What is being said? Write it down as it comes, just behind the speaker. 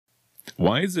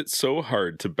Why is it so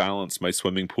hard to balance my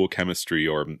swimming pool chemistry,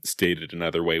 or stated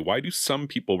another way, why do some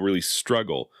people really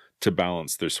struggle to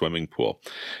balance their swimming pool?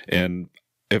 And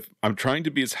if I'm trying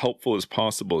to be as helpful as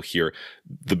possible here,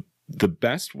 the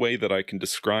best way that I can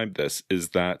describe this is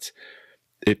that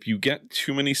if you get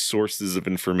too many sources of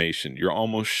information, you're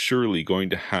almost surely going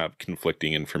to have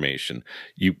conflicting information.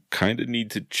 You kind of need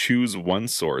to choose one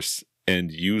source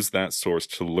and use that source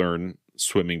to learn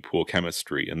swimming pool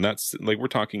chemistry. And that's like, we're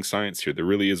talking science here. There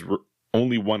really is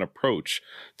only one approach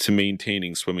to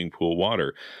maintaining swimming pool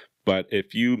water. But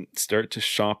if you start to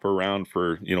shop around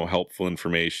for, helpful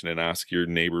information and ask your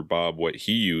neighbor Bob what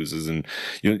he uses, and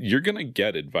you're going to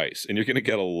get advice, and you're going to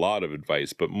get a lot of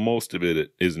advice, but most of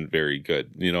it isn't very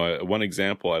good. One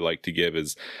example I like to give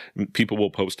is people will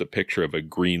post a picture of a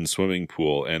green swimming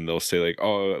pool and they'll say like,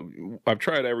 "Oh, I've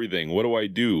tried everything. What do I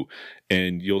do?"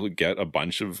 And you'll get a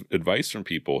bunch of advice from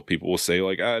people. People will say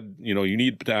like, you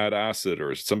need to add acid,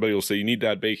 or somebody will say you need to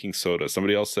add baking soda.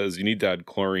 Somebody else says you need to add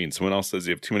chlorine. Someone else says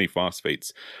you have too many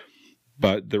phosphates.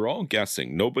 But they're all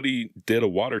guessing. Nobody did a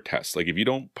water test. Like, if you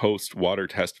don't post water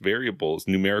test variables,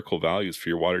 numerical values for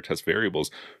your water test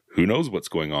variables, who knows what's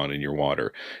going on in your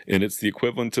water? And it's the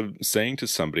equivalent of saying to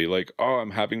somebody like, "Oh,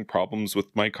 I'm having problems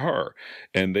with my car."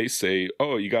 And they say,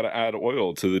 "Oh, you got to add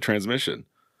oil to the transmission."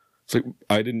 It's like,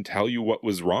 I didn't tell you what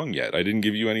was wrong yet. I didn't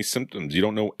give you any symptoms. You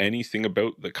don't know anything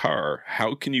about the car.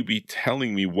 How can you be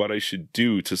telling me what I should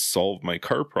do to solve my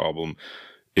car problem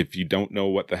if you don't know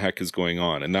what the heck is going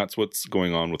on? And that's what's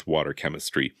going on with water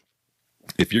chemistry.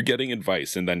 If you're getting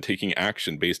advice and then taking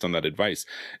action based on that advice,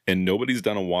 and nobody's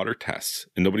done a water test,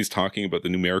 and nobody's talking about the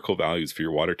numerical values for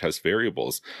your water test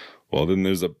variables, well, then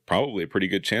there's probably a pretty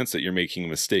good chance that you're making a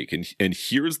mistake. And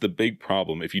here's the big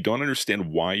problem. If you don't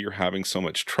understand why you're having so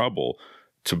much trouble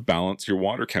to balance your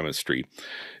water chemistry,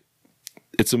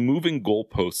 it's a moving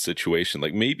goalpost situation.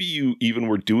 Like, maybe you even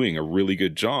were doing a really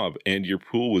good job and your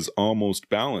pool was almost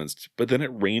balanced, but then it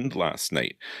rained last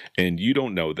night. And you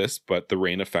don't know this, but the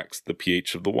rain affects the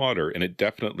pH of the water, and it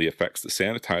definitely affects the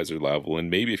sanitizer level. And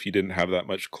maybe if you didn't have that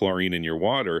much chlorine in your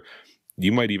water,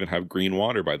 you might even have green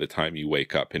water by the time you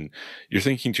wake up. And you're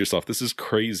thinking to yourself, this is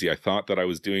crazy. I thought that I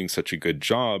was doing such a good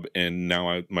job, and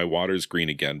now my water's green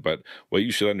again. But what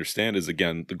you should understand is,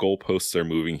 again, the goalposts are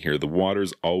moving here. The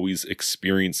water's always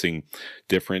experiencing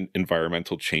different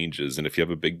environmental changes. And if you have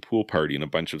a big pool party and a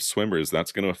bunch of swimmers,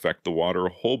 that's going to affect the water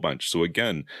a whole bunch. So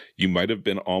again, you might have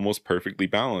been almost perfectly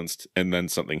balanced, and then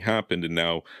something happened, and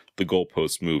now the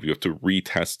goalposts move. You have to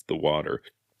retest the water,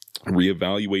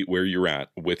 reevaluate where you're at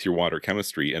with your water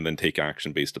chemistry, and then take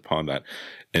action based upon that.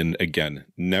 And again,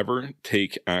 never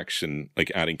take action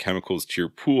like adding chemicals to your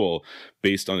pool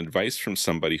based on advice from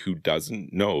somebody who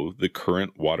doesn't know the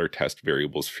current water test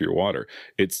variables for your water.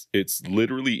 It's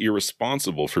literally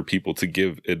irresponsible for people to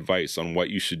give advice on what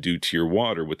you should do to your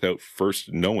water without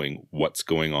first knowing what's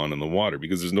going on in the water,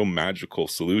 because there's no magical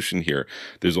solution here.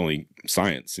 There's only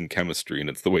science and chemistry, and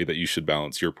it's the way that you should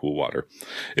balance your pool water.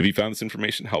 If you found this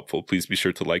information helpful, please be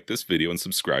sure to like this video and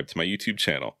subscribe to my YouTube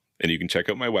channel. And you can check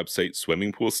out my website,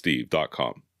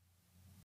 swimmingpoolsteve.com.